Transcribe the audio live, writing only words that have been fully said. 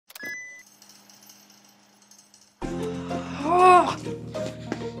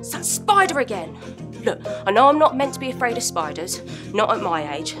that spider again. Look, I know I'm not meant to be afraid of spiders, not at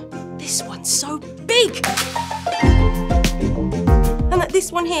my age. This one's so big. And that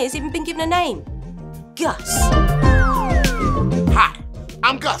this one here has even been given a name. Gus. Hi,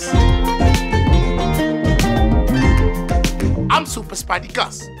 I'm Gus. I'm Super Spidey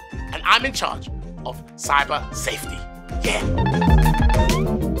Gus, and I'm in charge of cyber safety. Yeah.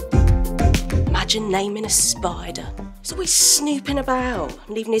 Imagine naming a spider. He's always snooping about,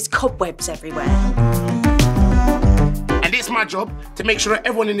 leaving his cobwebs everywhere. And it's my job to make sure that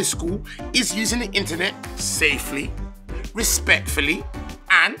everyone in the school is using the internet safely, respectfully,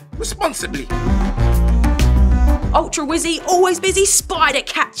 and responsibly. Ultra whizzy, always busy spider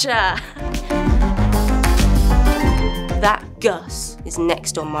catcher. That Gus is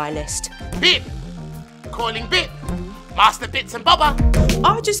next on my list. Bit! Calling Bit! Master Bits and Bobber!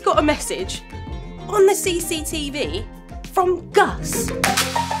 I just got a message on the CCTV from Gus.